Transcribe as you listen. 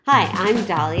Hi, I'm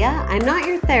Dahlia. I'm not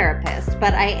your therapist,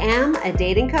 but I am a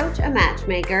dating coach, a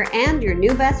matchmaker, and your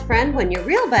new best friend when your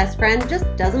real best friend just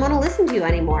doesn't want to listen to you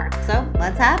anymore. So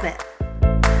let's have it.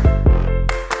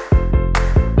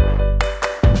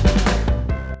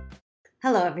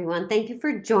 Hello, everyone. Thank you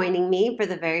for joining me for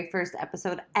the very first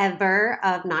episode ever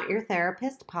of Not Your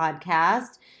Therapist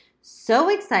podcast. So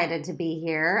excited to be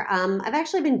here. I've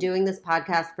actually been doing this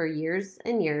podcast for years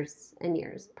and years and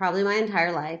years, probably my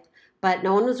entire life, but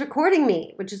no one was recording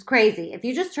me, which is crazy. If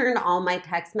you just turned all my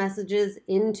text messages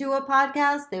into a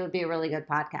podcast, they would be a really good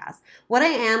podcast. What I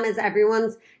am is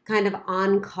everyone's kind of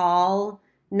on-call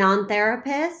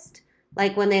non-therapist,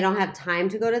 like when they don't have time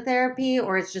to go to therapy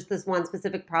or it's just this one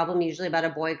specific problem, usually about a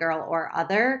boy, girl, or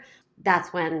other.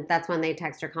 That's when they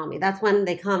text or call me. That's when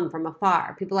they come from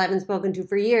afar. People I haven't spoken to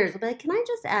for years will be like, can I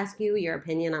just ask you your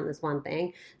opinion on this one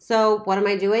thing? So what am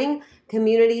I doing?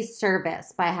 Community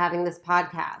service by having this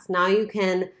podcast. Now you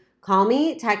can call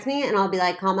me, text me, and I'll be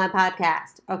like, call my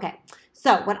podcast. Okay.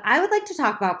 So what I would like to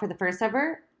talk about for the first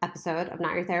ever episode of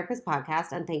Not Your Therapist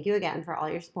podcast, and thank you again for all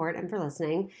your support and for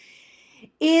listening,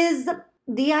 is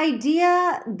the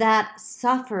idea that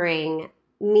suffering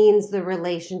means the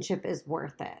relationship is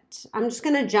worth it. I'm just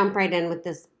going to jump right in with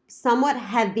this somewhat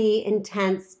heavy,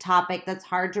 intense topic that's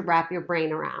hard to wrap your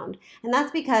brain around. And that's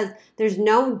because there's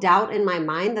no doubt in my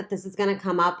mind that this is going to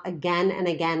come up again and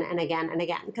again and again and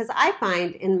again. Because I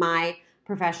find in my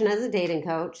profession as a dating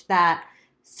coach that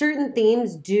certain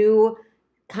themes do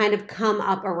kind of come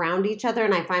up around each other,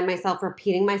 and I find myself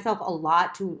repeating myself a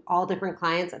lot to all different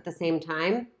clients at the same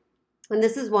time. And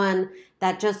this is one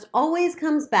that just always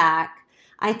comes back.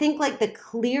 I think like the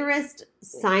clearest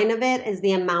sign of it is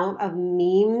the amount of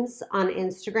memes on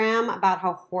Instagram about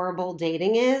how horrible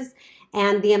dating is,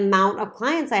 and the amount of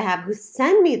clients I have who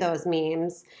send me those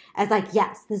memes as like,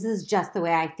 yes, this is just the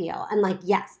way I feel. And like,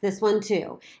 yes, this one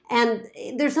too. And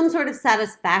there's some sort of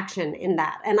satisfaction in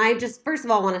that. And I just, first of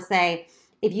all, want to say,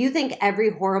 if you think every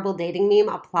horrible dating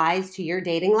meme applies to your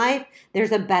dating life,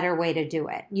 there's a better way to do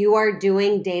it. You are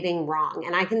doing dating wrong.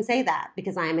 And I can say that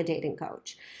because I am a dating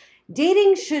coach.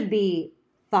 Dating should be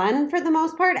fun for the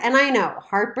most part. And I know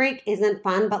heartbreak isn't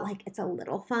fun, but like it's a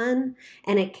little fun,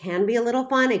 and it can be a little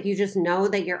fun if you just know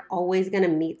that you're always going to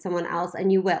meet someone else,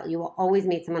 and you will always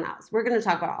meet someone else. We're going to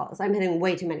talk about all this. I'm hitting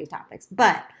way too many topics,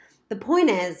 but the point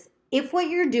is, if what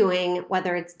you're doing,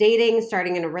 whether it's dating,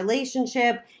 starting in a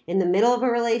relationship, in the middle of a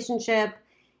relationship,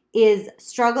 is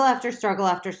struggle after struggle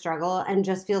after struggle and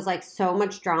just feels like so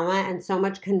much drama and so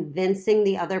much convincing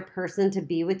the other person to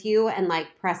be with you and like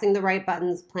pressing the right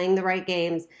buttons, playing the right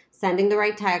games, sending the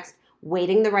right text,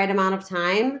 waiting the right amount of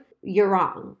time, you're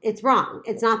wrong. It's wrong.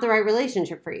 It's not the right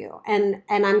relationship for you. And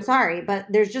I'm sorry, but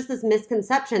there's just this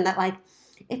misconception that like,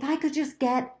 if I could just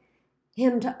get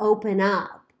him to open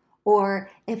up, or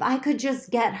if I could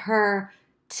just get her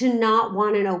to not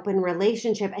want an open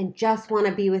relationship and just want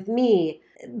to be with me.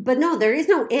 But no, there is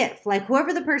no if. Like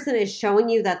whoever the person is showing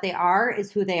you that they are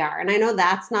is who they are. And I know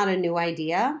that's not a new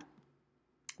idea,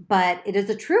 but it is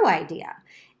a true idea.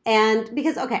 And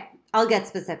because, okay, I'll get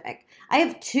specific. I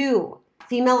have 2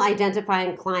 female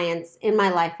identifying clients in my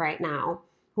life right now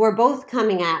who are both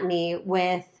coming at me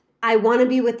with, I want to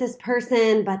be with this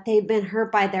person, but they've been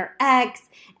hurt by their ex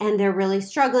and they're really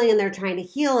struggling and they're trying to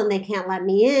heal and they can't let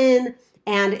me in.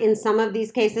 And in some of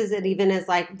these cases, it even is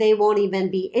like they won't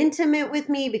even be intimate with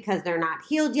me because they're not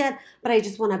healed yet, but I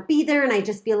just want to be there. And I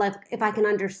just feel like if I can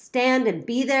understand and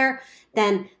be there,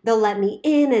 then they'll let me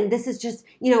in. And this is just,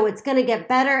 it's going to get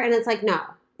better. And it's like, no.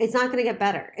 It's not going to get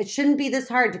better. It shouldn't be this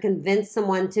hard to convince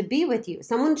someone to be with you.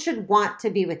 Someone should want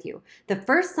to be with you. The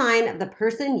first sign of the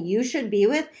person you should be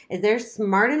with is they're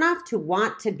smart enough to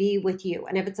want to be with you.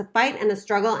 And if it's a fight and a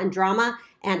struggle and drama,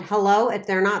 and hello, if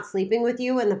they're not sleeping with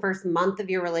you in the first month of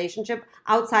your relationship,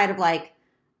 outside of like,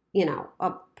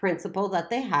 a principle that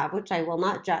they have, which I will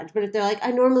not judge. But if they're like, I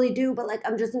normally do, but like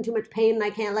I'm just in too much pain and I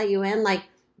can't let you in, like,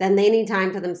 then they need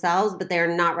time for themselves, but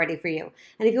they're not ready for you.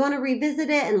 And if you want to revisit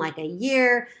it in like a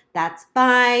year, that's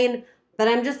fine. But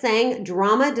I'm just saying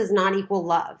drama does not equal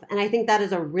love. And I think that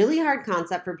is a really hard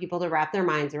concept for people to wrap their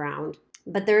minds around.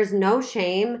 But there's no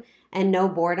shame and no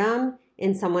boredom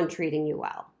in someone treating you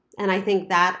well. And I think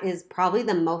that is probably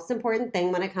the most important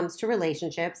thing when it comes to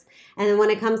relationships. And then when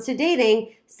it comes to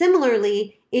dating,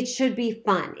 similarly, it should be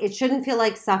fun. It shouldn't feel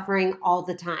like suffering all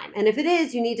the time. And if it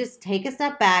is, you need to take a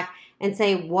step back and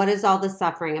say, what is all this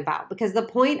suffering about? Because the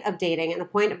point of dating and the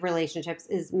point of relationships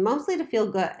is mostly to feel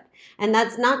good. And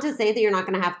that's not to say that you're not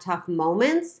going to have tough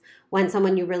moments when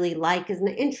someone you really like isn't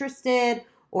interested,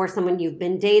 or someone you've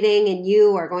been dating and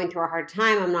you are going through a hard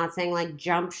time. I'm not saying like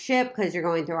jump ship because you're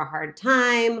going through a hard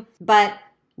time, but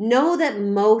know that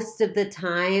most of the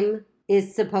time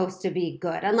is supposed to be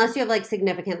good, unless you have like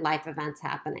significant life events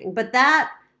happening. But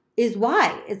that is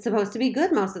why it's supposed to be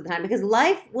good most of the time, because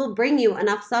life will bring you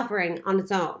enough suffering on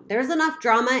its own. There's enough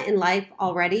drama in life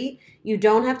already. You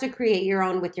don't have to create your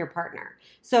own with your partner.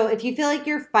 So if you feel like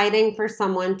you're fighting for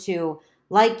someone to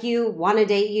like you, want to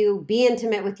date you, be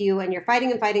intimate with you, and you're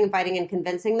fighting and fighting and fighting and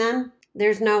convincing them,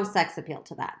 there's no sex appeal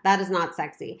to that. That is not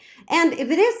sexy. And if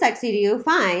it is sexy to you,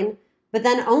 fine. But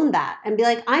then own that and be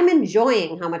like, I'm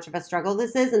enjoying how much of a struggle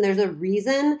this is. And there's a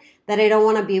reason that I don't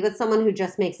want to be with someone who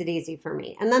just makes it easy for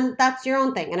me. And then that's your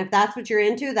own thing. And if that's what you're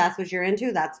into, that's what you're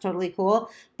into. That's totally cool.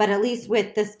 But at least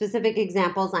with the specific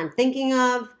examples I'm thinking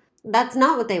of, that's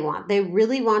not what they want. They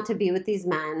really want to be with these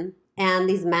men. And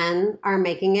these men are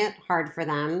making it hard for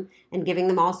them and giving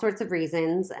them all sorts of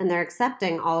reasons. And they're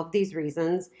accepting all of these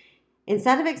reasons,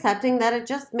 instead of accepting that it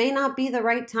just may not be the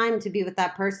right time to be with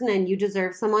that person and you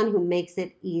deserve someone who makes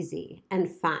it easy and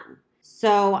fun.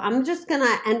 So I'm just going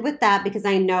to end with that, because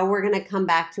I know we're going to come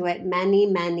back to it many,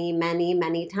 many, many,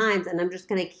 many times. And I'm just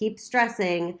going to keep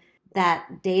stressing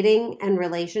that dating and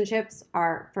relationships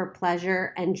are for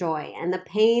pleasure and joy. And the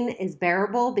pain is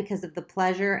bearable because of the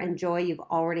pleasure and joy you've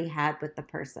already had with the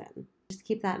person. Just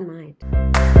keep that in mind.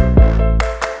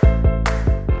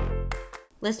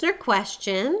 Listener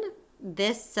question.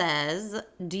 This says,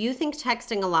 do you think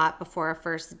texting a lot before a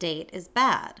first date is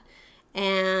bad?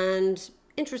 And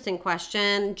interesting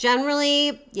question.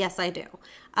 Generally, yes, I do.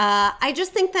 I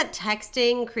just think that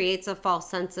texting creates a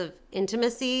false sense of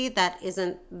intimacy that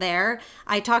isn't there.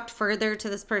 I talked further to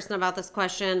this person about this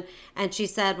question, and she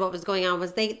said what was going on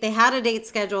was they had a date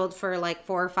scheduled for like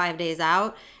 4 or 5 days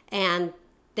out, and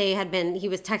he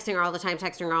was texting her all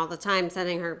the time,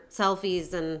 sending her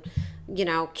selfies and,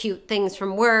 cute things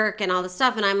from work and all this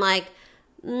stuff. And I'm like,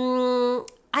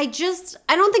 I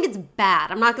don't think it's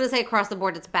bad. I'm not going to say across the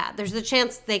board it's bad. There's a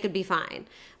chance they could be fine.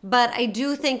 But I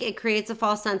do think it creates a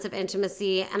false sense of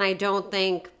intimacy. And I'm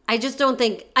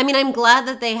glad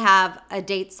that they have a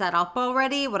date set up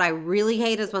already. What I really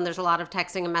hate is when there's a lot of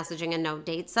texting and messaging and no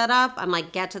date set up. I'm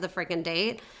like, get to the freaking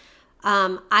date.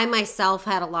 I myself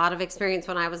had a lot of experience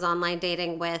when I was online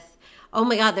dating with, oh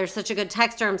my God, there's such a good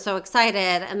texter, I'm so excited,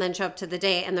 and then show up to the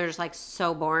date and they're just like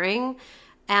so boring.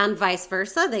 And vice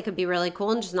versa, they could be really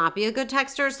cool and just not be a good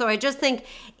texter. So I just think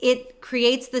it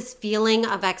creates this feeling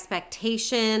of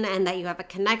expectation and that you have a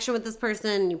connection with this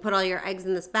person, and you put all your eggs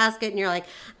in this basket and you're like,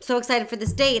 I'm so excited for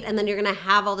this date. And then you're going to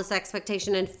have all this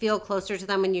expectation and feel closer to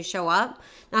them when you show up.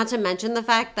 Not to mention the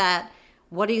fact that,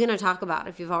 what are you going to talk about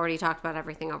if you've already talked about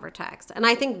everything over text? And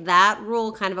I think that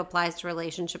rule kind of applies to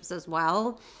relationships as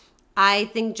well. I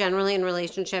think generally in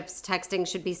relationships, texting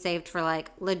should be saved for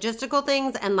like logistical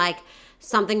things and like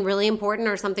something really important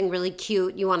or something really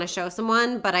cute you want to show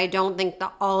someone. But I don't think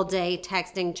the all day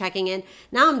texting, checking in.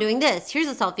 Now I'm doing this. Here's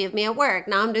a selfie of me at work.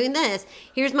 Now I'm doing this.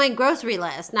 Here's my grocery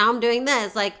list. Now I'm doing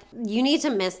this. Like, you need to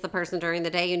miss the person during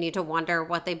the day. You need to wonder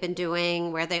what they've been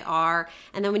doing, where they are.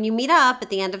 And then when you meet up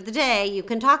at the end of the day, you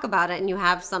can talk about it and you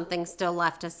have something still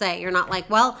left to say. You're not like,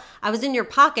 well, I was in your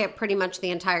pocket pretty much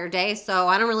the entire day, so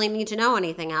I don't really need to know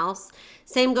anything else.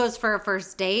 Same goes for a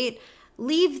first date.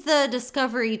 Leave the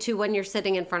discovery to when you're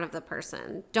sitting in front of the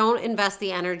person. Don't invest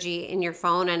the energy in your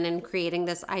phone and in creating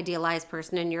this idealized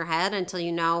person in your head until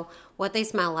you know what they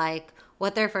smell like,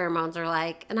 what their pheromones are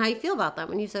like, and how you feel about them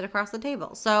when you sit across the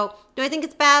table. So, do I think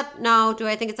it's bad? No. Do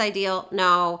I think it's ideal?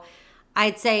 No.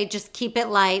 I'd say just keep it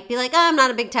light. Be like, I'm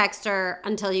not a big texter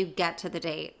until you get to the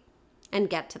date and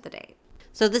get to the date.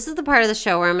 So this is the part of the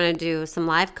show where I'm going to do some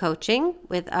live coaching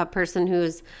with a person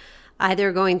who's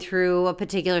either going through a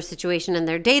particular situation in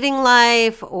their dating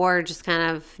life or just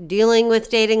kind of dealing with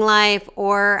dating life,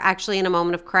 or actually in a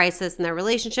moment of crisis in their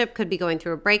relationship, could be going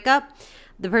through a breakup.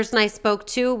 The person I spoke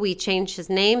to, we changed his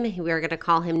name. We are going to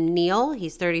call him Neil.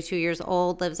 He's 32 years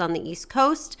old, lives on the East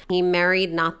Coast. He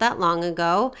married not that long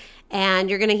ago. And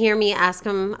you're going to hear me ask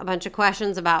him a bunch of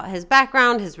questions about his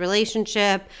background, his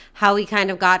relationship, how he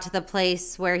kind of got to the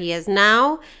place where he is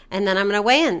now. And then I'm going to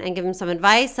weigh in and give him some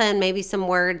advice and maybe some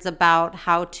words about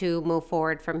how to move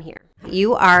forward from here.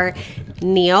 You are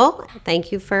Neil.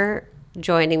 Thank you for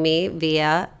joining me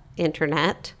via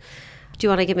internet. Do you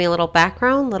want to give me a little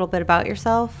background, a little bit about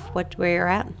yourself, where you're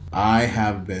at? I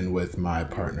have been with my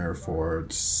partner for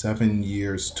 7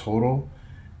 years total,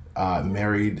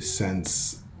 married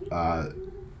since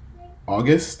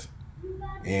August,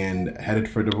 and headed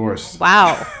for divorce.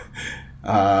 Wow.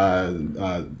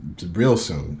 Real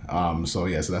soon. So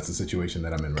that's the situation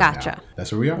that I'm in right Gotcha. now.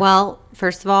 That's where we are. Well,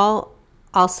 first of all,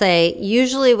 I'll say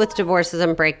usually with divorces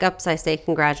and breakups, I say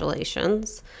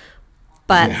congratulations.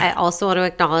 But I also want to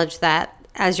acknowledge that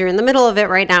as you're in the middle of it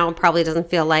right now, it probably doesn't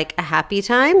feel like a happy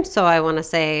time. So I want to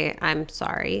say I'm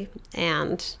sorry.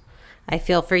 And I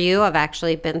feel for you. I've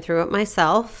actually been through it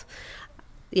myself.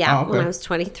 Yeah, Oh, okay. when I was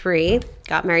 23,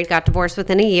 got married, got divorced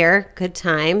within a year. Good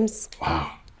times.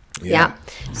 Wow. Yeah.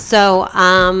 So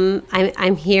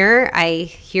I'm here. I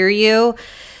hear you.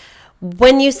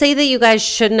 When you say that you guys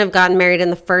shouldn't have gotten married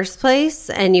in the first place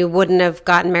and you wouldn't have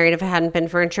gotten married if it hadn't been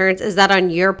for insurance, is that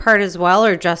on your part as well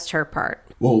or just her part?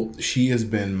 Well, she has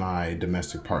been my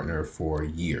domestic partner for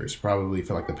years, probably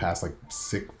for like the past like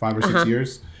 5 or 6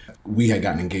 years. We had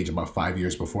gotten engaged about 5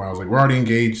 years before. I was like, we're already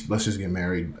engaged. Let's just get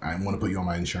married. I want to put you on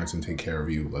my insurance and take care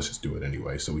of you. Let's just do it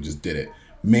anyway. So we just did it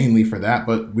mainly for that.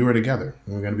 But we were together.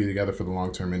 We were going to be together for the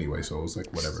long term anyway. So it was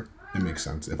like, whatever. It makes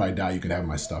sense. If I die, you can have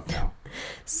my stuff now.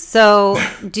 So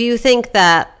do you think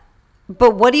that,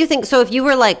 but what do you think? So if you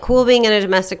were like cool being in a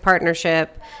domestic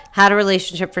partnership, had a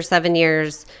relationship for 7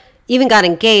 years, even got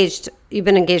engaged, you've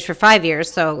been engaged for 5 years,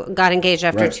 so got engaged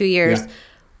after Right. 2 years. Yeah.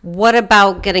 What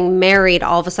about getting married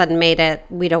all of a sudden made it,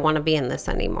 we don't want to be in this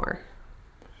anymore?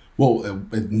 Well,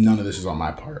 none of this is on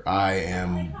my part. I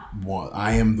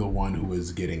am the one who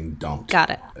is getting dumped. Got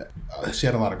it. She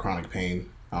had a lot of chronic pain.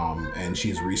 And she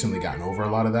has recently gotten over a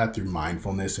lot of that through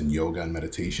mindfulness and yoga and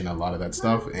meditation, a lot of that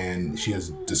stuff. And she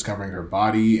is discovering her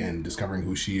body and discovering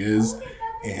who she is.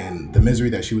 And the misery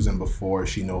that she was in before,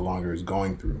 she no longer is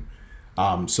going through.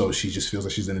 So she just feels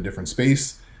like she's in a different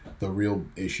space. The real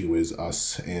issue is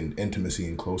us and intimacy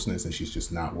and closeness. And she's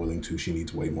just not willing to. She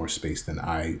needs way more space than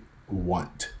I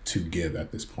want to give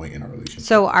at this point in our relationship.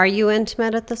 So are you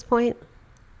intimate at this point?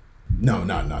 No,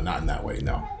 not in that way,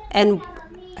 no. And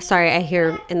sorry, I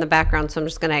hear in the background, so I'm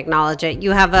just going to acknowledge it.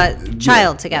 You have a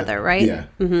child together, right? Yeah.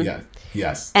 Mm-hmm. Yeah.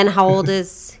 Yes. And how old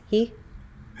is he?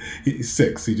 He's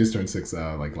 6. He just turned 6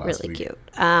 like last Really week. cute.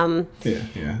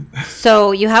 Yeah.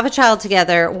 So you have a child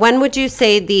together. When would you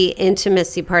say the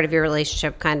intimacy part of your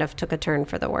relationship kind of took a turn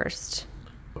for the worst?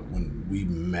 When we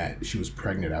met, she was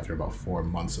pregnant after about 4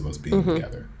 months of us being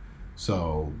together.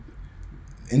 So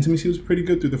intimacy was pretty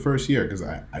good through the first year because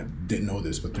I didn't know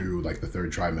this, but through like the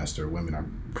 3rd trimester, women are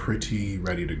pretty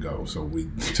ready to go. So we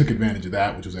took advantage of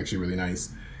that, which was actually really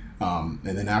nice. And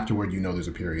then afterward, there's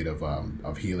a period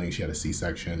of healing. She had a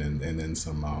C-section and then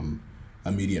some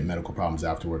immediate medical problems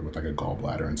afterward with like a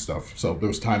gallbladder and stuff. So there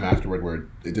was time afterward where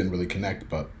it didn't really connect.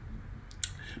 But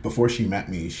before she met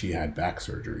me, she had back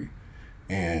surgery.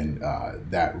 And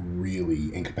that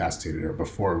really incapacitated her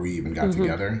before we even got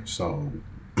together. So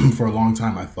for a long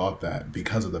time, I thought that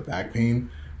because of the back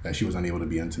pain that she was unable to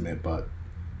be intimate. But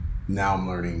now I'm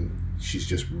learning she's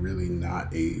just really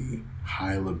not a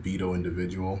high libido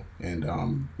individual.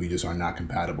 And we just are not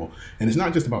compatible. And it's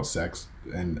not just about sex.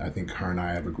 And I think her and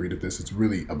I have agreed with this. It's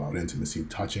really about intimacy,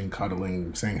 touching,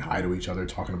 cuddling, saying hi to each other,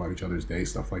 talking about each other's day,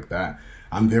 stuff like that.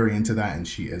 I'm very into that and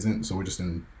she isn't. So we're just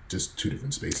in just 2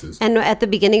 different spaces. And at the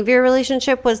beginning of your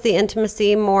relationship, was the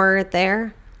intimacy more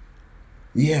there?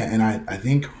 Yeah, and I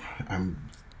think I'm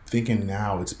thinking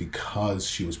now it's because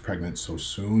she was pregnant so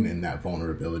soon and that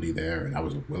vulnerability there, and I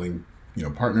was a willing,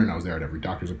 partner, and I was there at every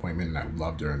doctor's appointment, and I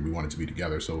loved her, and we wanted to be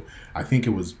together. So I think it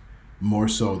was more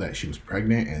so that she was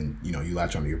pregnant, and you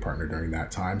latch onto your partner during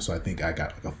that time. So I think I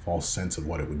got like a false sense of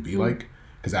what it would be like,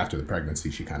 because after the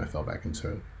pregnancy, she kind of fell back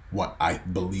into what I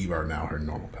believe are now her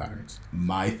normal patterns.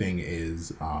 My thing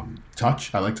is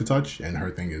touch. I like to touch, and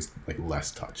her thing is like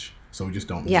less touch. So we just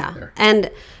don't meet there. And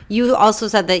you also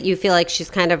said that you feel like she's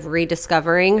kind of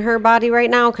rediscovering her body right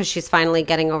now because she's finally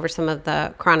getting over some of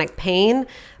the chronic pain,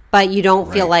 but you don't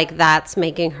feel like that's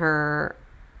making her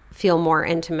feel more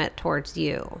intimate towards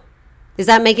you. Is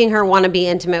that making her want to be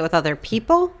intimate with other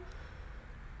people?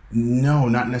 No,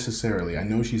 not necessarily. I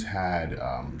know she has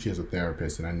a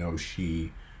therapist, and I know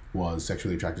she was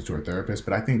sexually attracted to her therapist,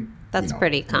 but I think that's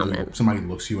pretty common. When somebody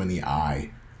looks you in the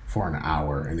eye for an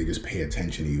hour and they just pay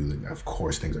attention to you, of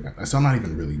course things are gonna. So I'm not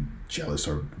even really jealous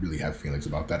or really have feelings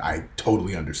about that. I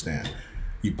totally understand.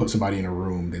 You put somebody in a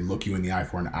room, they look you in the eye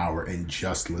for an hour and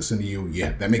just listen to you.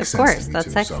 Yeah, that makes sense to me that's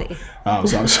too.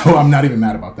 Sexy. So I'm not even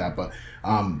mad about that. But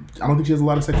I don't think she has a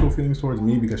lot of sexual feelings towards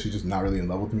me because she's just not really in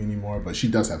love with me anymore. But she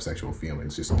does have sexual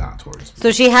feelings, just not towards me.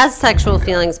 So she has sexual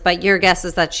feelings, but your guess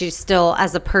is that she still,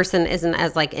 as a person, isn't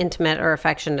as like intimate or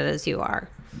affectionate as you are.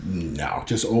 No,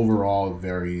 just overall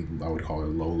very, I would call her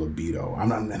low libido.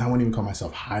 And I wouldn't even call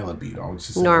myself high libido. I would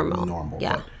just say normal.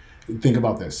 Yeah. But think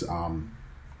about this.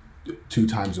 2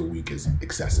 times a week is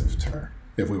excessive to her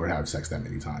if we were to have sex that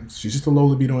many times. She's just a low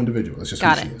libido individual. That's just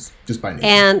who she is, just by nature.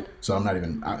 And so I'm not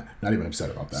even upset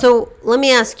about that. So let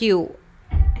me ask you,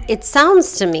 it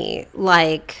sounds to me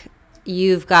like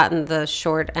you've gotten the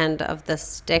short end of the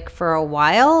stick for a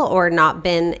while or not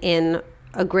been in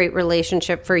a great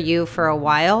relationship for you for a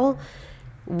while.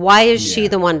 Why is she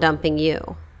the one dumping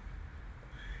you?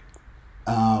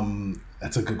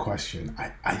 That's a good question.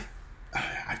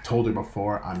 I've told her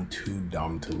before, I'm too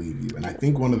dumb to leave you. And I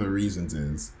think one of the reasons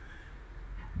is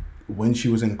when she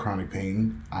was in chronic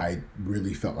pain, I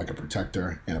really felt like a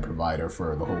protector and a provider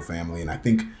for the whole family.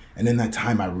 And in that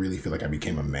time, I really feel like I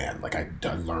became a man. Like I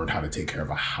learned how to take care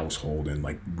of a household and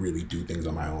like really do things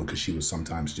on my own because she was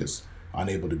sometimes just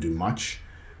unable to do much.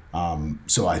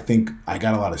 So I think I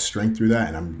got a lot of strength through that,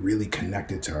 and I'm really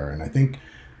connected to her. And I think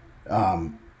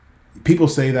people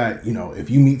say that, you know, if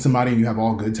you meet somebody and you have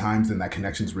all good times, then that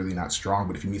connection's really not strong.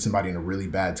 But if you meet somebody in a really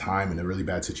bad time, in a really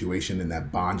bad situation, and that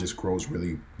bond just grows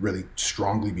really, really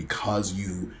strongly because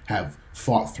you have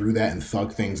fought through that and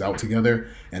thugged things out together.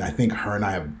 And I think her and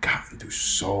I have gotten through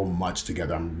so much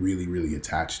together. I'm really, really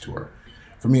attached to her.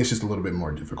 For me, it's just a little bit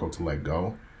more difficult to let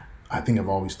go. I think I've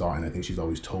always thought, and I think she's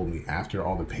always told me, after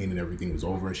all the pain and everything was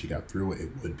over and she got through it, it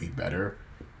would be better.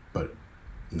 But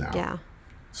no. Yeah.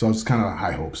 So it's kind of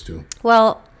high hopes too.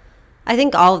 Well, I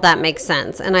think all of that makes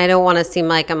sense. And I don't want to seem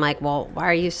like I'm like, well, why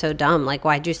are you so dumb? Like,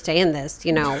 why'd you stay in this?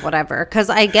 You know, whatever. Because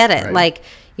I get it. Right. Like,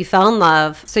 you fell in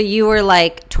love. So you were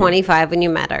like 25 when you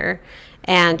met her.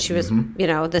 And she was, you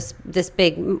know, this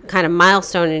big kind of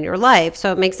milestone in your life.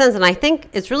 So it makes sense. And I think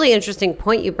it's really interesting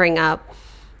point you bring up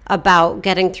about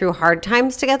getting through hard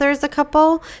times together as a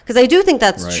couple. Because I do think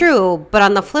that's true. But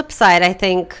on the flip side, I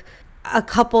think a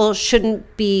couple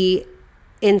shouldn't be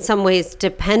in some ways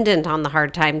dependent on the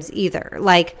hard times either.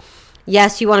 Like,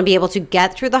 yes, you want to be able to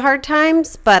get through the hard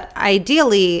times, but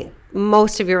ideally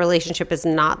most of your relationship is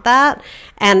not that.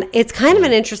 And it's kind of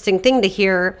an interesting thing to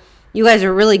hear. You guys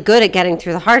are really good at getting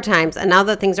through the hard times, and now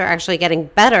that things are actually getting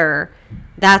better,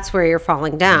 that's where you're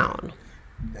falling down.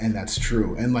 And that's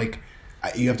true. And like,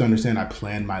 you have to understand, I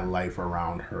planned my life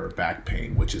around her back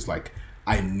pain, which is like,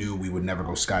 I knew we would never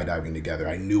go skydiving together.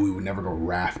 I knew we would never go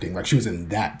rafting. Like, she was in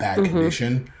that bad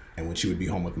condition. And when she would be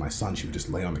home with my son, she would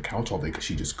just lay on the couch all day because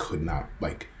she just could not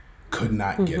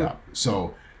get up.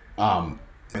 So, and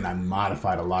I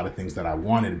modified a lot of things that I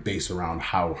wanted based around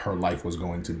how her life was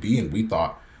going to be. And we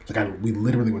thought, like, we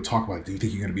literally would talk about, do you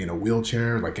think you're going to be in a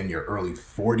wheelchair, like in your early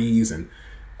 40s? And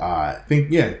I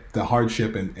think, the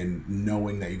hardship and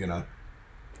knowing that you're going to,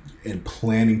 and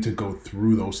planning to go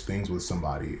through those things with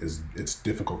somebody it's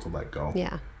difficult to let go.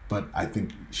 Yeah. But I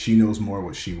think she knows more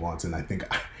what she wants, and I think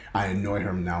I annoy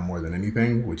her now more than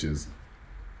anything, which is,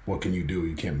 what can you do?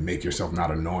 You can't make yourself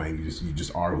not annoying. You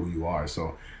just are who you are.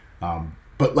 So,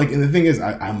 but like, and the thing is,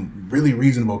 I'm really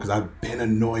reasonable because I've been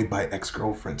annoyed by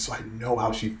ex-girlfriends, so I know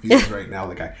how she feels right now.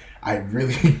 Like I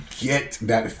really get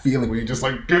that feeling where you're just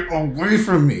like, get away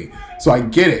from me. So I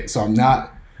get it. So I'm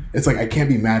not. It's like I can't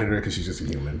be mad at her because she's just a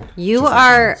human. You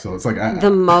are so it's like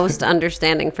the most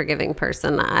understanding, forgiving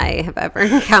person I have ever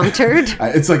encountered.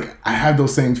 It's like I have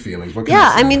those same feelings.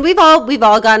 I mean, we've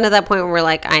all gotten to that point where we're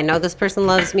like, I know this person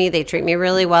loves me. They treat me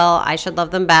really well. I should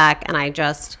love them back, and I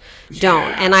just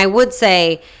don't. And I would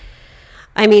say,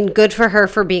 I mean, good for her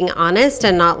for being honest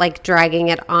and not like dragging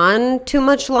it on too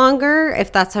much longer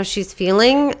if that's how she's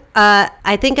feeling.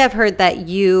 I think I've heard that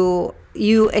you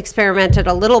experimented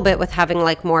a little bit with having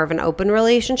like more of an open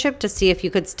relationship to see if you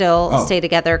could still stay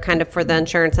together kind of for the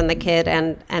insurance and the kid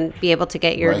and be able to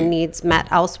get your needs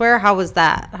met elsewhere. How was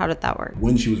that? How did that work?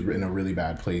 When she was in a really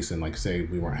bad place and like say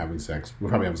we weren't having sex, we're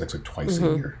probably having sex like twice a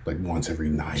year, like once every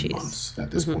 9 months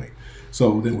at this point.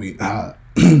 So then we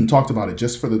talked about it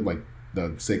just for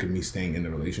the sake of me staying in the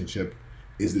relationship.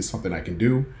 Is this something I can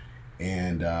do?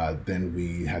 And then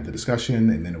we had the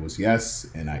discussion, and then it was yes,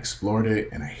 and I explored it,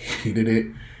 and I hated it,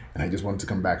 and I just wanted to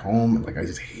come back home, and like I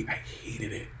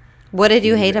hated it. What did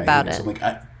you hate about it? So like,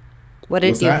 what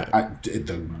did you hate?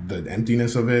 The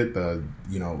emptiness of it.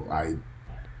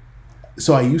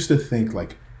 So I used to think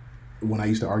like when I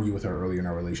used to argue with her earlier in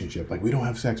our relationship, like we don't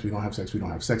have sex. It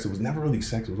was never really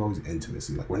sex. It was always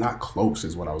intimacy. Like we're not close,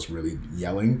 is what I was really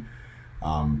yelling,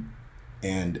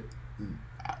 and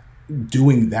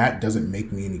doing that doesn't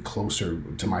make me any closer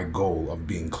to my goal of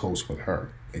being close with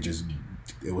her. It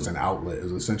was an outlet. It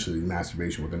was essentially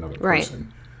masturbation with another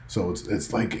person. So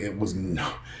it's like it was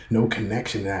no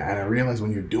connection. And I realized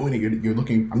when you're doing it,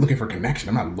 I'm looking for connection.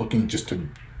 I'm not looking just to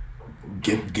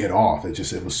get off.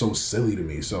 It was so silly to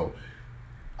me. So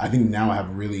I think now I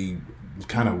have really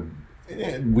kind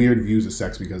of weird views of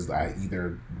sex because I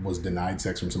either was denied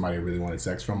sex from somebody I really wanted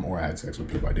sex from, or I had sex with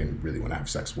people I didn't really want to have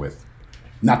sex with.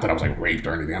 Not that I was like raped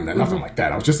or anything. Nothing like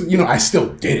that. I was just, I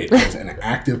still did it. I was an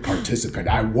active participant.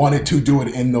 I wanted to do it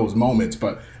in those moments,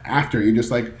 but after you're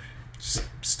just like,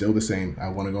 still the same. I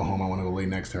want to go home. I want to go lay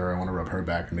next to her. I want to rub her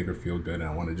back and make her feel good. And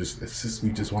I want to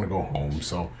we just want to go home.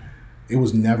 So it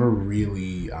was never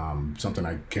really something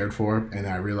I cared for. And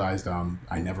I realized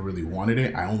I never really wanted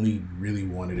it. I only really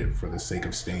wanted it for the sake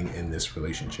of staying in this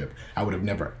relationship. I would have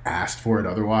never asked for it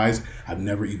otherwise. I've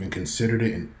never even considered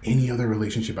it in any other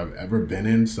relationship I've ever been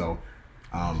in. So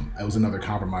it was another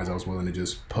compromise I was willing to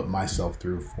just put myself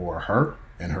through for her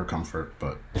and her comfort.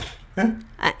 But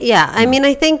yeah, I mean,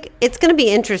 I think it's going to be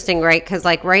interesting, right? Because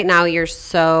like right now you're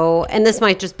so, and this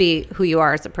might just be who you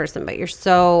are as a person, but you're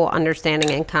so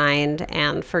understanding and kind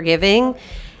and forgiving.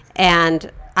 And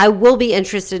I will be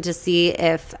interested to see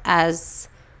if, as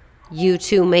you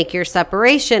two make your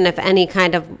separation, if any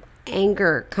kind of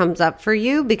anger comes up for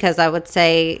you, because I would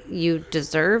say you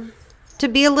deserve to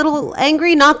be a little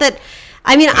angry. Not that,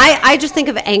 I mean, I just think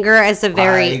of anger as a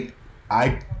very...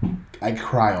 I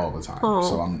cry all the time. Oh.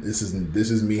 So this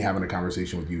is me having a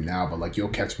conversation with you now, but like you'll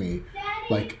catch me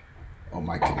like, oh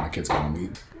my kid's calling me.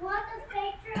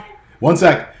 One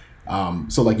sec.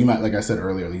 So like you might, like I said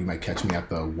earlier, you might catch me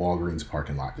at the Walgreens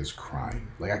parking lot just crying.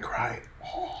 Like I cry.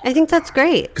 I think that's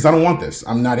great. Because I don't want this.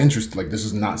 I'm not interested. Like this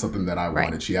is not something that I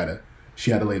wanted. Right.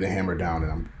 She had to lay the hammer down,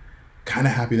 and I'm kind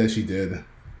of happy that she did,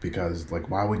 because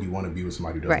like why would you want to be with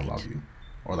somebody who doesn't love you?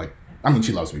 Or like, I mean,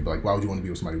 she loves me, but like, why would you want to be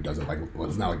with somebody who doesn't, like,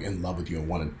 is not like in love with you and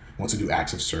wants to do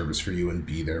acts of service for you and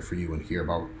be there for you and hear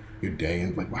about your day,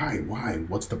 and like, why,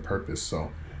 what's the purpose?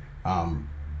 So,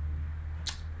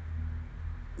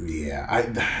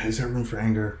 yeah, is there room for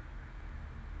anger?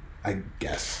 I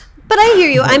guess. But I hear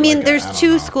you. I mean, like, there's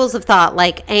two schools of thought.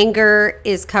 Like anger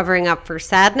is covering up for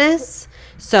sadness.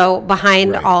 So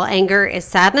behind all anger is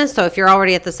sadness. So if you're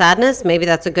already at the sadness, maybe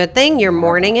that's a good thing. You're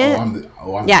mourning it. I'm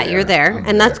yeah, there. You're there,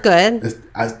 and that's good.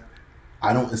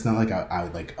 It's not like I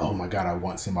like, oh my God, I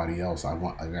want somebody else. I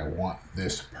want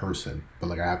this person. But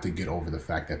like I have to get over the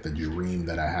fact that the dream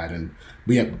that I had, and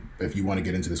if you want to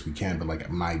get into this, we can. But like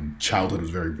my childhood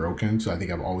was very broken, so I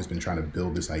think I've always been trying to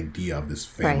build this idea of this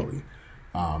family,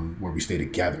 where we stay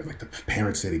together, like the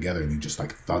parents stay together, and you just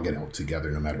like thug it out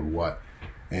together no matter what.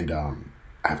 And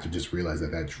I have to just realize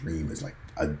that dream is like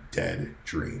a dead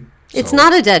dream. It's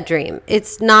not a dead dream.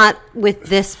 It's not with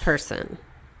this person.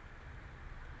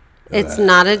 It's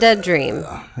not a dead dream.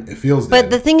 It feels dead. But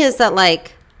the thing is that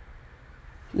like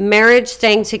marriage,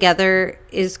 staying together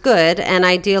is good, and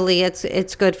ideally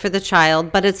it's good for the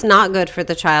child, but it's not good for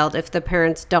the child if the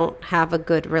parents don't have a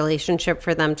good relationship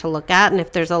for them to look at, and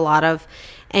if there's a lot of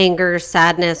anger,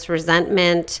 sadness,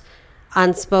 resentment,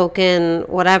 unspoken,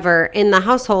 whatever in the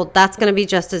household, that's going to be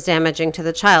just as damaging to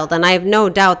the child. And I have no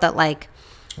doubt that like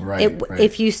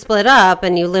if you split up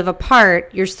and you live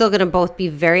apart, you're still going to both be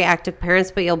very active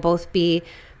parents, but you'll both be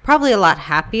probably a lot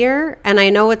happier. And I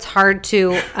know it's hard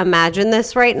to imagine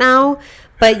this right now,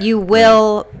 but you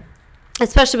will,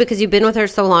 especially because you've been with her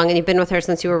so long and you've been with her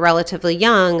since you were relatively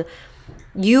young,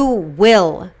 you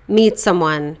will meet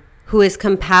someone who is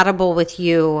compatible with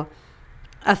you,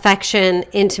 affection,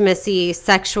 intimacy,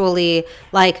 sexually,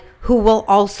 like who will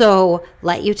also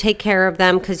let you take care of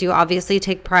them, because you obviously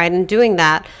take pride in doing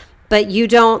that, but you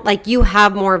don't, like, you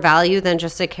have more value than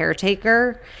just a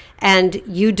caretaker, and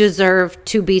you deserve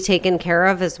to be taken care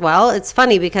of as well. It's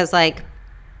funny because like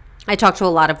I talk to a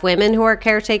lot of women who are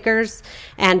caretakers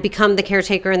and become the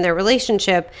caretaker in their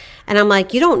relationship, and I'm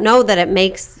like, you don't know that it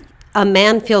makes a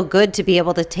man feel good to be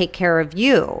able to take care of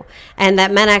you, and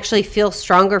that men actually feel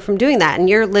stronger from doing that, and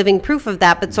you're living proof of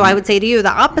that. But so I would say to you the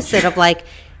opposite of like,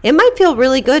 it might feel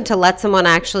really good to let someone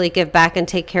actually give back and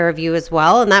take care of you as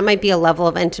well, and that might be a level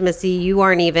of intimacy you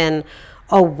aren't even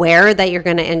aware that you're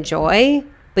going to enjoy,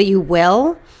 but you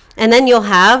will. And then you'll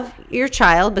have your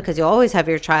child, because you'll always have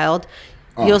your child.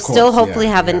 You'll still hopefully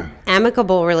have an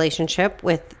amicable relationship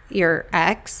with your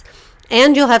ex,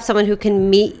 and you'll have someone who can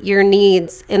meet your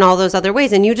needs in all those other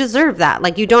ways. And you deserve that.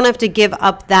 Like, you don't have to give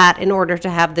up that in order to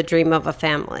have the dream of a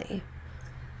family.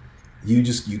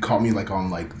 You caught me like on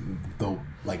like the,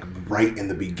 like right in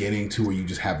the beginning too, where you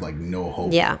just have like no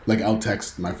hope. Yeah. Like I'll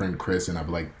text my friend Chris and I'll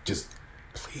be like,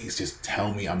 please just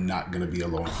tell me I'm not going to be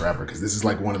alone forever. Cause this is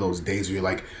like one of those days where you're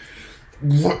like,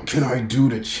 what can I do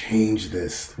to change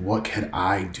this? What can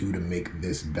I do to make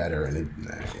this better? And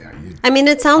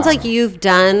it sounds like you've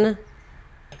done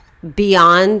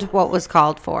beyond what was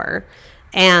called for,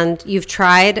 and you've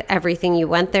tried everything. You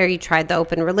went there, you tried the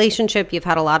open relationship, you've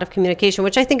had a lot of communication,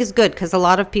 which I think is good, because a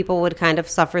lot of people would kind of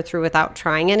suffer through without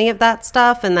trying any of that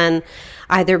stuff, and then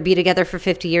either be together for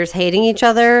 50 years hating each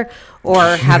other,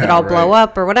 or have it all blow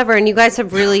up or whatever. And you guys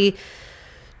have really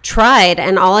tried,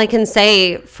 and all I can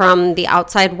say from the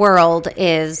outside world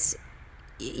is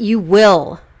you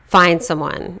will find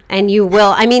someone, and you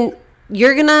will,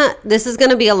 this is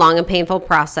gonna be a long and painful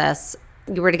process.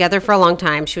 You were together for a long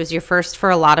time. She was your first for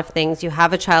a lot of things. You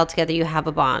have a child together. You have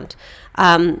a bond.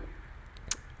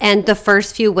 And the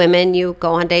first few women you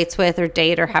go on dates with or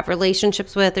date or have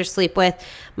relationships with or sleep with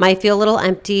might feel a little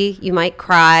empty. You might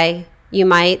cry. You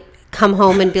might come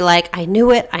home and be like, I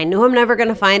knew it. I knew I'm never going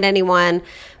to find anyone.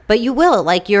 But you will.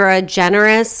 Like, you're a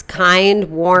generous,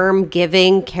 kind, warm,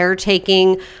 giving,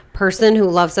 caretaking person who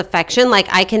loves affection. Like,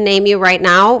 I can name you right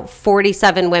now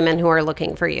 47 women who are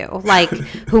looking for you, like,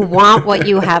 who want what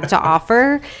you have to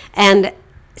offer. And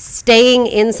staying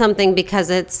in something because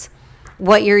it's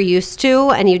what you're used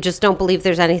to and you just don't believe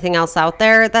there's anything else out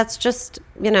there, that's just,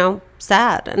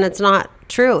 sad. And it's not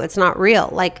true. It's not real.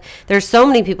 Like, there's so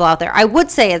many people out there. I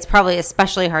would say it's probably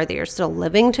especially hard that you're still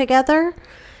living together,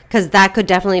 because that could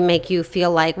definitely make you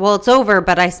feel like, well, it's over,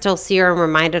 but I still see her and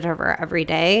reminded of her every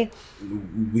day.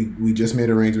 We just made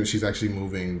arrangements. She's actually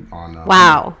moving on.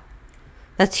 Wow.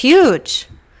 That's huge.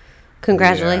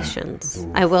 Congratulations.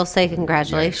 Yeah. I will say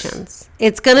congratulations. Yikes.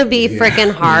 It's going to be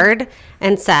freaking hard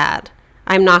and sad.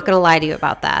 I'm not going to lie to you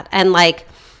about that. And like,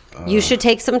 you should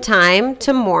take some time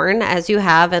to mourn as you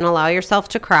have and allow yourself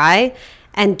to cry,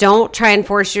 and don't try and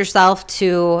force yourself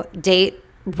to date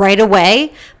right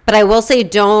away. But I will say,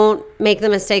 don't make the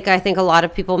mistake I think a lot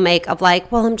of people make of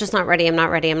like, well, I'm just not ready. I'm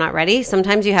not ready. I'm not ready.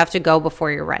 Sometimes you have to go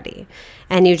before you're ready.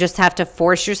 And you just have to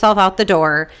force yourself out the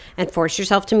door and force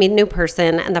yourself to meet a new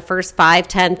person. And the first 5,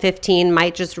 10, 15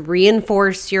 might just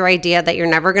reinforce your idea that you're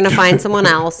never going to find someone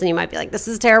else. And you might be like, this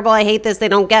is terrible. I hate this. They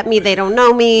don't get me. They don't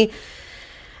know me.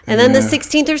 And then the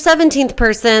 16th or 17th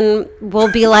person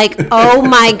will be like, oh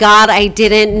my God, I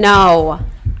didn't know.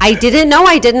 I didn't know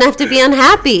I didn't have to be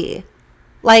unhappy.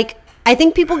 Like, I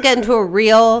think people get into a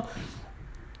real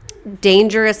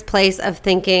dangerous place of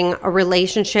thinking a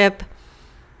relationship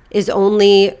is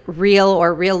only real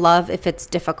or real love if it's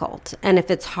difficult and if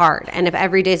it's hard and if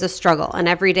every day is a struggle and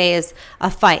every day is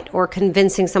a fight or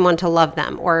convincing someone to love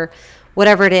them or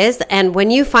whatever it is. And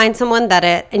when you find someone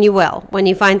and you will, when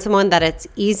you find someone that it's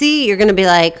easy, you're going to be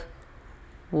like,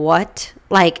 what?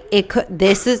 Like, it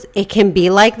can be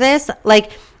like this.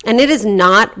 Like, and it is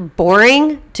not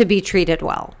boring to be treated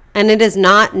well. And it is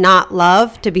not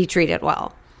love to be treated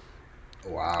well.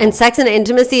 Wow. And sex and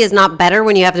intimacy is not better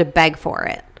when you have to beg for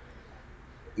it.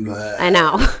 Blech. I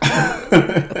know.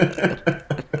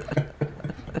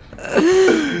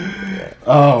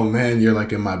 Oh, man, you're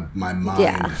like in my mind.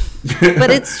 Yeah.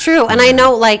 But it's true. And I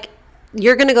know, like,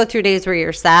 you're going to go through days where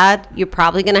you're sad. You're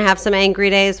probably going to have some angry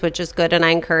days, which is good. And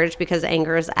I encourage, because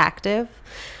anger is active.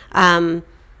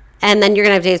 And then you're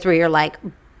going to have days where you're like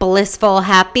blissful,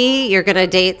 happy. You're going to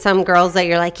date some girls that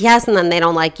you're like, yes, and then they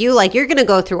don't like you. Like, you're going to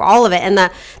go through all of it. And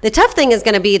the tough thing is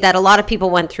going to be that a lot of people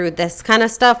went through this kind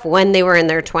of stuff when they were in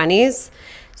their 20s.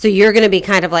 So you're going to be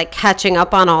kind of like catching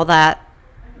up on all that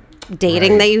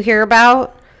dating that you hear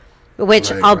about,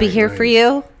 which I'll be here for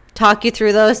you, talk you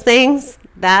through those things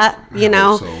that,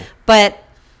 so. But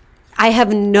I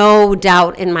have no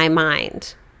doubt in my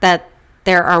mind that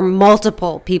there are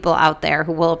multiple people out there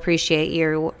who will appreciate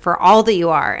you for all that you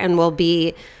are and will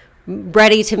be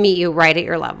ready to meet you right at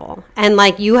your level. And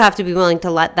like, you have to be willing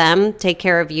to let them take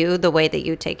care of you the way that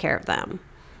you take care of them.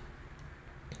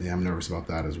 Yeah, I'm nervous about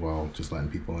that as well. Just letting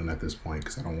people in at this point,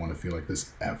 because I don't want to feel like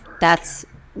this ever.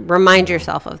 Remind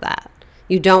yourself of that.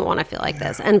 You don't want to feel like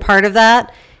this. And part of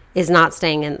that is not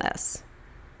staying in this.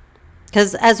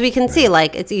 Because as we can see,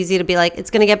 like, it's easy to be like, it's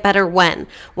going to get better when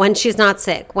she's not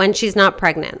sick, when she's not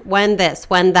pregnant, when this,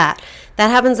 when that. That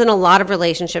happens in a lot of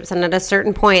relationships. And at a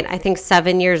certain point, I think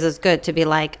 7 years is good to be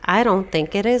like, I don't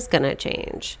think it is going to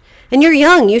change. And you're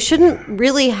young. You shouldn't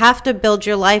really have to build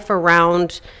your life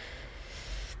around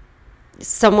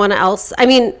someone else. I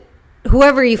mean,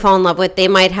 whoever you fall in love with, they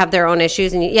might have their own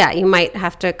issues. And you might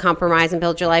have to compromise and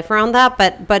build your life around that.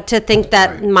 But to think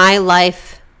that my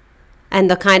life and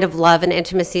the kind of love and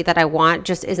intimacy that I want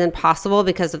just isn't possible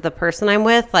because of the person I'm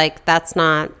with, like, that's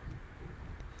never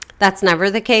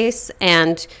the case.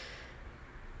 And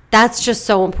that's just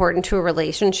so important to a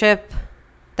relationship,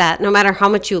 that no matter how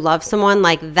much you love someone,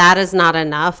 like, that is not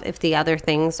enough if the other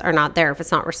things are not there, if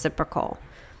it's not reciprocal.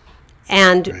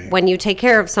 And when you take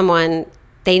care of someone,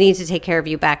 they need to take care of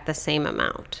you back the same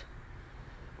amount.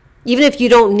 Even if you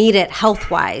don't need it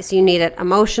health-wise, you need it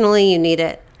emotionally, you need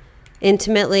it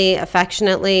intimately,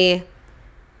 affectionately,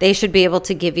 they should be able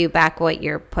to give you back what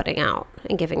you're putting out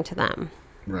and giving to them.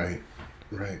 Right.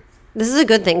 This is a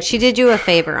good thing. She did you a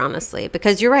favor, honestly,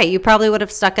 because you're right. You probably would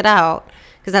have stuck it out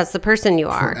because that's the person you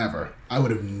are. Forever. I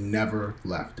would have never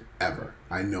left, ever.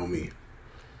 I know me.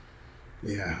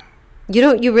 Yeah.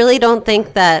 You really don't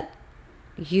think that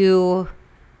you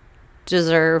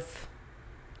deserve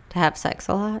to have sex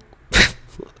a lot?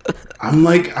 I'm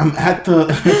at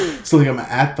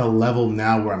the level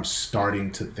now where I'm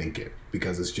starting to think it,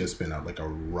 because it's just been a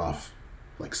rough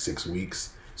 6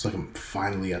 weeks. So I'm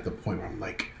finally at the point where I'm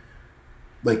like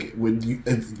when you,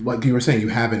 it's like you were saying, you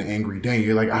have an angry day, and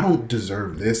you're like, I don't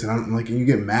deserve this, and I'm like, and you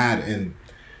get mad, and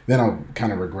then I'll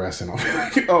kind of regress, and I'll be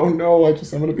like, oh no, I'm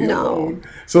gonna be alone.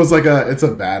 So it's it's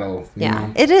a battle. You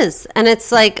know? It is, and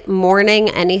it's like mourning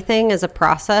anything is a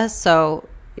process. So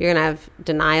you're gonna have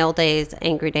denial days,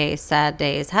 angry days, sad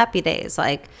days, happy days.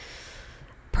 Like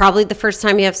probably the first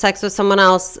time you have sex with someone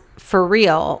else for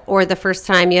real, or the first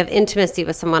time you have intimacy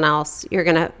with someone else, you're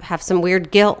gonna have some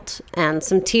weird guilt and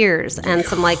some tears and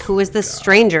some who is this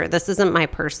stranger? This isn't my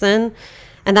person.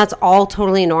 And that's all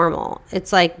totally normal.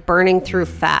 It's like burning through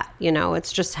fat,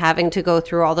 it's just having to go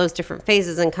through all those different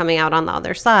phases and coming out on the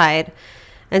other side.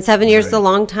 And 7 years is a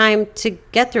long time to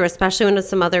get through, especially when it's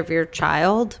the mother of your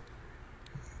child.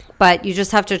 But you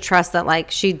just have to trust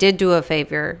that she did do a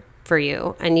favor for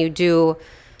you, and you do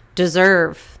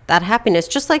deserve that happiness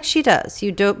just like she does.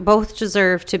 You both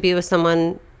deserve to be with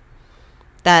someone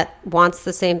that wants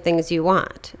the same things you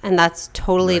want. And that's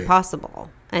totally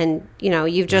possible. And,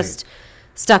 you've just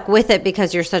stuck with it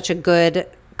because you're such a good,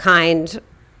 kind,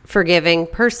 forgiving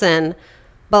person.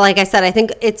 But like I said, I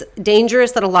think it's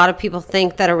dangerous that a lot of people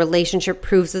think that a relationship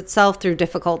proves itself through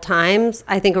difficult times.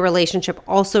 I think a relationship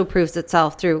also proves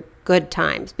itself through good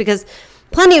times, because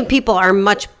plenty of people are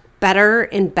much better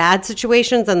in bad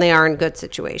situations than they are in good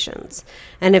situations.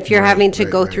 And if you're having to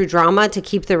go through drama to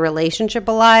keep the relationship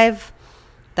alive,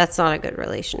 that's not a good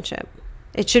relationship.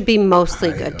 It should be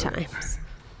mostly good times.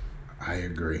 I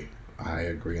agree.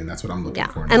 And that's what I'm looking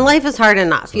for now. And life is hard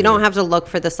enough. So, you don't have to look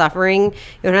for the suffering. You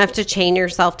don't have to chain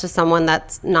yourself to someone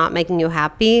that's not making you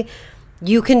happy.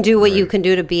 You can do what you can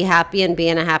do to be happy and be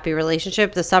in a happy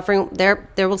relationship. The suffering, there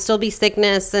will still be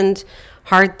sickness and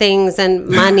hard things and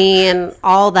money and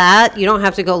all that. You don't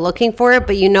have to go looking for it,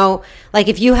 but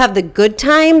if you have the good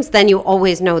times, then you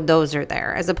always know those are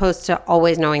there, as opposed to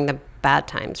always knowing the bad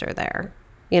times are there.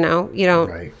 You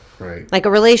don't. Right. A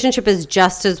relationship is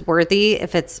just as worthy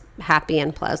if it's happy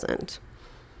and pleasant.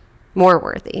 More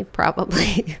worthy,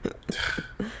 probably.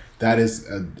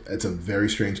 It's a very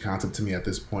strange concept to me at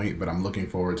this point, but I'm looking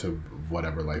forward to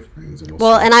whatever life brings.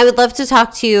 And I would love to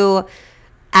talk to you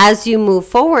as you move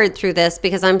forward through this,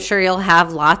 because I'm sure you'll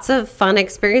have lots of fun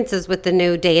experiences with the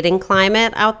new dating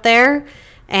climate out there.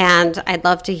 And I'd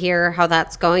love to hear how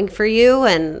that's going for you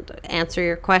and answer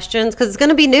your questions, because it's going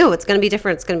to be new. It's going to be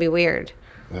different. It's going to be weird.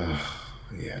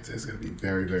 Yeah, it's going to be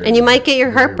very, very. And you might get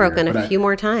your heart broken a few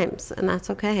more times, and that's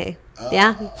okay.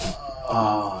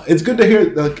 It's good to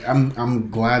hear. I'm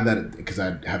glad that, because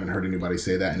I haven't heard anybody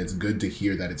say that, and it's good to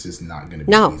hear that it's just not going to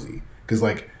be easy. Because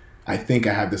I think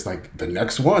I have this the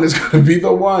next one is going to be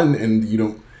the one, and you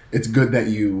don't. It's good that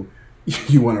you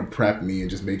want to prep me and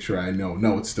just make sure I know.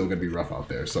 No, it's still going to be rough out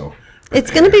there. So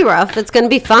it's going to be rough. It's going to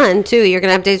be fun too. You're going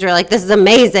to have days where you're like, this is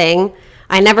amazing.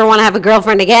 I never want to have a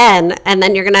girlfriend again. And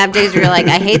then you're going to have days where you're like,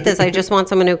 I hate this. I just want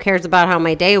someone who cares about how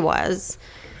my day was.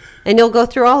 And you'll go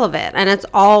through all of it. And it's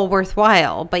all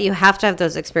worthwhile. But you have to have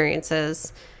those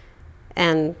experiences.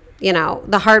 And,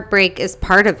 the heartbreak is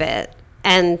part of it.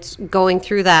 And going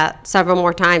through that several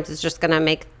more times is just going to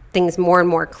make things more and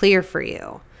more clear for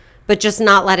you. But just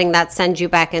not letting that send you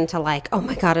back into oh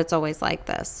my God, it's always like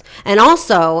this. And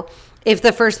also, if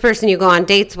the first person you go on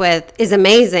dates with is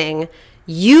amazing,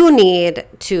 you need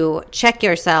to check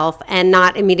yourself and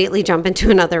not immediately jump into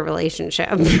another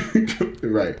relationship.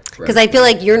 Right. Because I feel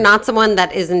like you're not someone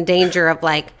that is in danger of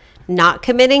not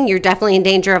committing. You're definitely in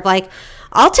danger of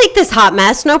I'll take this hot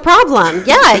mess, no problem.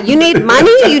 Yeah, you need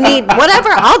money, you need whatever,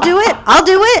 I'll do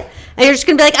it. And you're just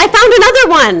going to be like, I found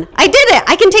another one. I did it.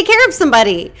 I can take care of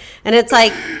somebody. And it's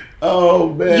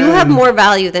oh, man. You have more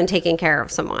value than taking care of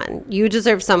someone. You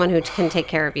deserve someone who can take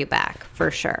care of you back,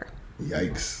 for sure.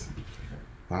 Yikes.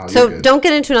 Wow, so don't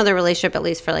get into another relationship at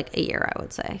least for a year, I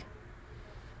would say.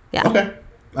 Yeah. Okay.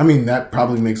 I mean, that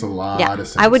probably makes a lot of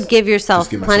sense. I would give yourself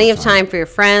plenty of time for your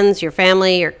friends, your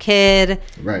family, your kid,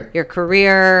 your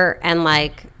career, and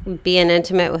being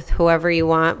intimate with whoever you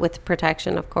want, with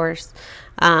protection, of course.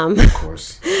 Of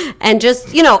course. And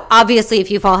just, obviously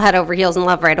if you fall head over heels in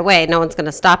love right away, no one's going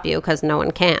to stop you, because no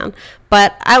one can.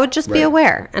 But I would just be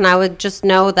aware, and I would just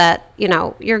know that,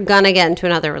 you're going to get into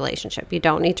another relationship. You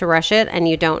don't need to rush it, and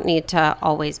you don't need to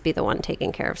always be the one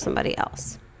taking care of somebody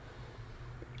else.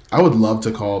 I would love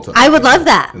to call to. I would love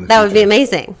that. That would be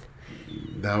amazing.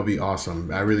 That would be awesome.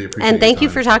 I really appreciate it. And thank you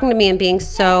for talking to me and being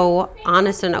so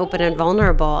honest and open and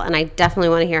vulnerable. And I definitely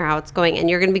want to hear how it's going. And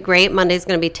you're going to be great. Monday's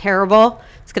going to be terrible.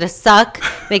 It's going to suck.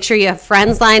 Make sure you have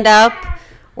friends lined up.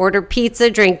 Order pizza,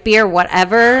 drink beer,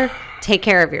 whatever. Take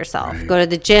care of yourself. Right. Go to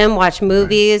the gym, watch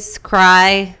movies,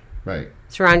 cry. Right.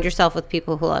 Surround yourself with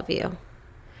people who love you.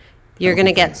 You're going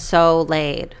to get so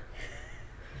laid.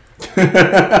 You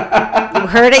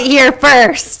heard it here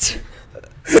first.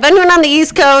 If anyone on the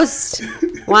East Coast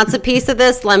wants a piece of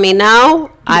this, let me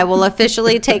know. I will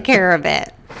officially take care of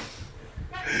it.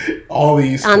 All the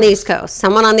East Coast. On the East Coast.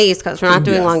 Someone on the East Coast. We're not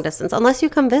doing Yes. long distance. Unless you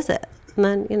come visit. And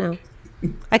then,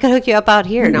 I could hook you up out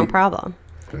here. No problem.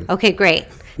 Okay, great.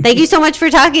 Thank you so much for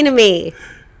talking to me.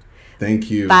 Thank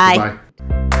you. Bye. Goodbye.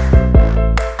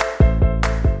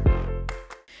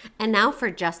 And now for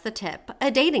just the tip,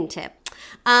 a dating tip.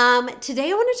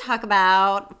 Today I want to talk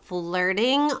about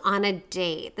flirting on a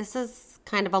date. This is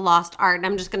kind of a lost art, and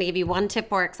I'm just going to give you one tip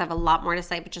for it because I have a lot more to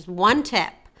say, but just one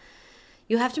tip.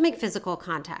 You have to make physical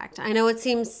contact. I know it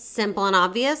seems simple and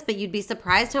obvious, but you'd be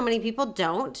surprised how many people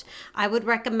don't. I would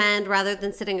recommend, rather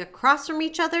than sitting across from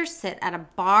each other, sit at a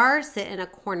bar, sit in a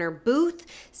corner booth,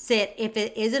 sit, if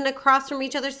it isn't across from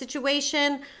each other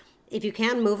situation, if you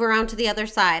can, move around to the other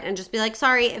side and just be like,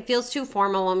 sorry, it feels too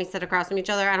formal when we sit across from each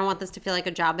other. I don't want this to feel like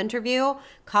a job interview.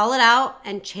 Call it out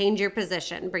and change your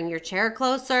position. Bring your chair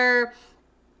closer.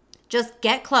 Just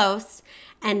get close.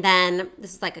 And then,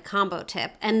 this is like a combo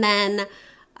tip. And then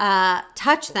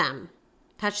touch them.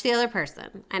 Touch the other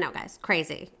person. I know, guys,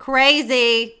 crazy,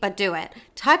 but do it.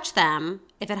 Touch them.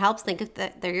 If it helps, think if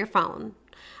they're your phone,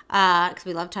 because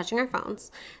we love touching our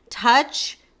phones.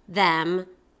 Touch them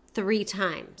 3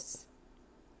 times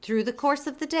through the course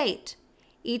of the date,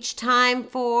 each time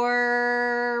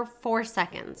for 4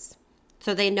 seconds,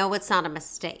 so they know it's not a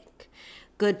mistake.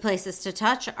 Good places to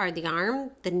touch are the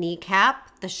arm, the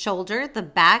kneecap, the shoulder, the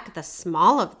back, the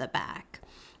small of the back.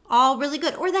 All really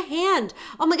good. Or the hand.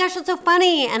 Oh my gosh, that's so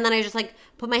funny. And then I just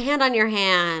put my hand on your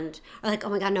hand. Or oh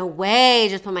my God, no way.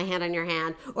 Just put my hand on your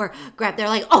hand. Or grab, they're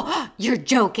like, oh, you're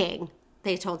joking.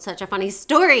 They told such a funny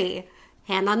story.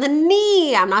 Hand on the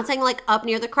knee. I'm not saying up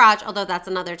near the crotch, although that's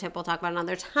another tip we'll talk about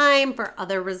another time for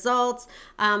other results.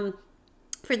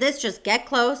 For this, just get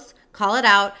close, call it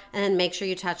out, and then make sure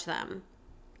you touch them.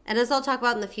 And as I'll talk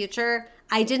about in the future,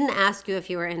 I didn't ask you if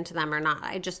you were into them or not.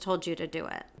 I just told you to do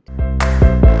it.